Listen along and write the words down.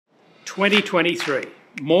2023,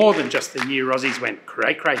 more than just the year Aussies went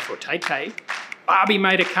cray-cray for Tay-Tay. Barbie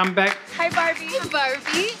made a comeback. Hey Barbie. Hey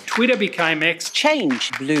Barbie. Twitter became X.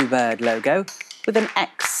 Change Bluebird logo with an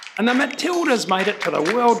X. And the Matildas made it to the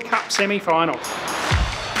World Cup semi-final.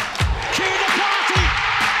 Cue the party!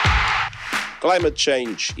 Climate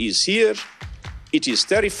change is here, it is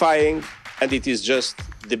terrifying, and it is just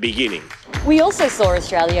the beginning. We also saw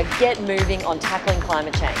Australia get moving on tackling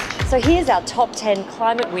climate change. So here's our top 10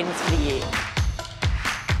 climate wins for the year.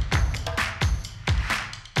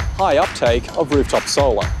 High uptake of rooftop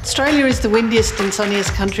solar. Australia is the windiest and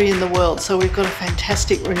sunniest country in the world, so we've got a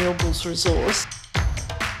fantastic renewables resource.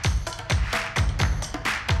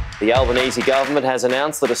 The Albanese government has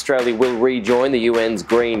announced that Australia will rejoin the UN's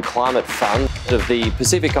Green Climate Fund of the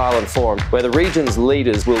Pacific Island Forum, where the region's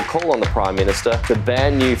leaders will call on the Prime Minister to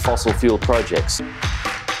ban new fossil fuel projects.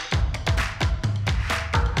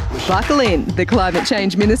 Buckle in. The Climate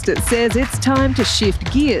Change Minister says it's time to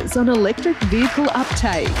shift gears on electric vehicle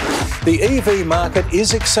uptake. The EV market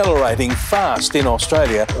is accelerating fast in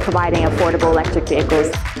Australia, Providing affordable electric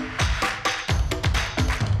vehicles.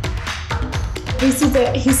 This is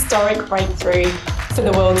a historic breakthrough for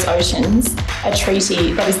the world's oceans, a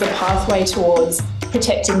treaty that is the pathway towards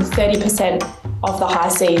protecting 30% of the high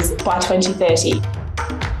seas by 2030.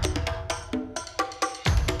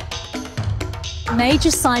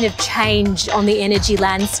 Major sign of change on the energy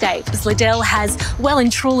landscape as Liddell has well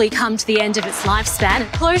and truly come to the end of its lifespan.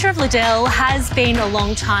 The closure of Liddell has been a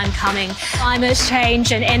long time coming. Climate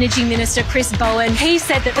Change and Energy Minister Chris Bowen, he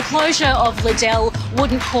said that the closure of Liddell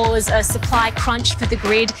wouldn't cause a supply crunch for the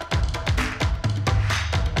grid.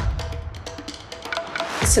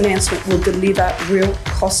 This announcement will deliver real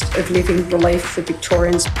cost of living relief for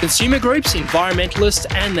Victorians. Consumer groups, environmentalists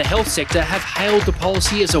and the health sector have hailed the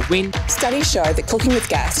policy as a win. Studies show that cooking with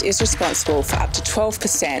gas is responsible for up to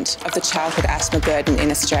 12% of the childhood asthma burden in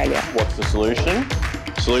Australia. What's the solution?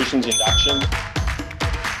 Solutions induction.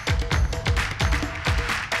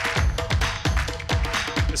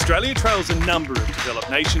 Australia trails a number of developed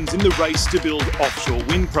nations in the race to build offshore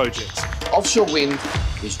wind projects. Offshore wind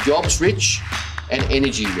is jobs rich and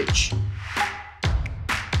energy rich.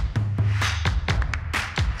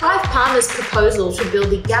 Clive Palmer's proposal to build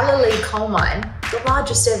the Galilee coal mine, the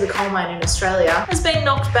largest ever coal mine in Australia, has been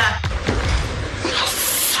knocked back.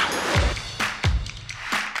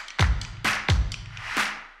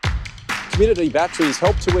 community batteries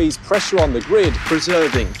help to ease pressure on the grid,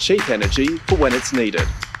 preserving cheap energy for when it's needed.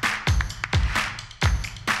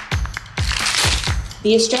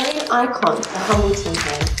 The Australian icon, the Hamilton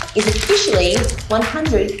Hand, is officially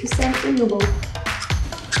 100% renewable.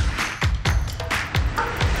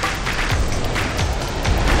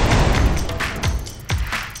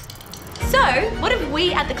 So, what have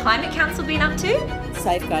we at the Climate Council been up to?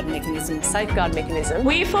 Safeguard mechanism. Safeguard mechanism.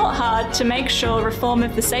 We fought hard to make sure reform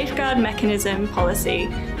of the safeguard mechanism policy,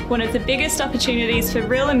 one of the biggest opportunities for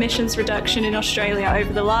real emissions reduction in Australia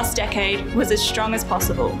over the last decade, was as strong as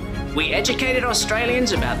possible. We educated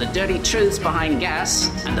Australians about the dirty truths behind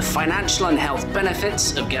gas and the financial and health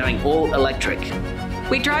benefits of going all electric.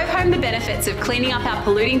 We drove home the benefits of cleaning up our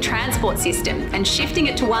polluting transport system and shifting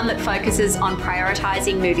it to one that focuses on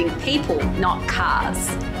prioritising moving people, not cars.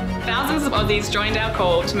 Thousands of Aussies joined our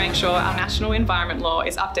call to make sure our national environment law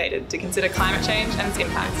is updated to consider climate change and its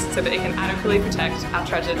impacts so that it can adequately protect our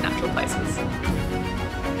treasured natural places.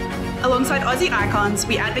 Alongside Aussie icons,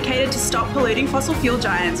 we advocated to stop polluting fossil fuel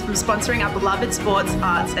giants from sponsoring our beloved sports,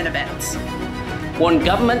 arts and events. Warned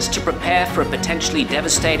governments to prepare for a potentially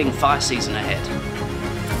devastating fire season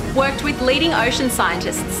ahead. Worked with leading ocean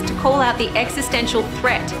scientists to call out the existential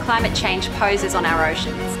threat climate change poses on our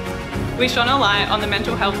oceans. We shone a light on the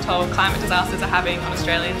mental health toll climate disasters are having on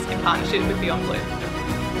Australians in partnership with Beyond Blue.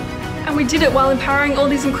 And we did it while empowering all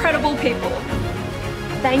these incredible people.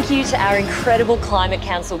 Thank you to our incredible Climate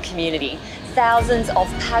Council community, thousands of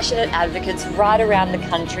passionate advocates right around the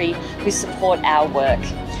country who support our work.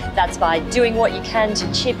 That's by doing what you can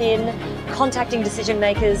to chip in, contacting decision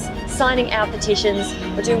makers, signing our petitions,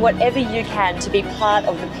 or doing whatever you can to be part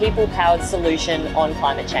of the people-powered solution on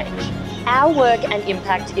climate change. Our work and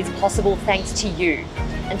impact is possible thanks to you,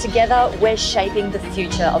 and together we're shaping the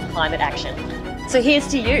future of climate action. So here's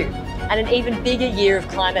to you, and an even bigger year of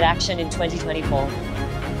climate action in 2024.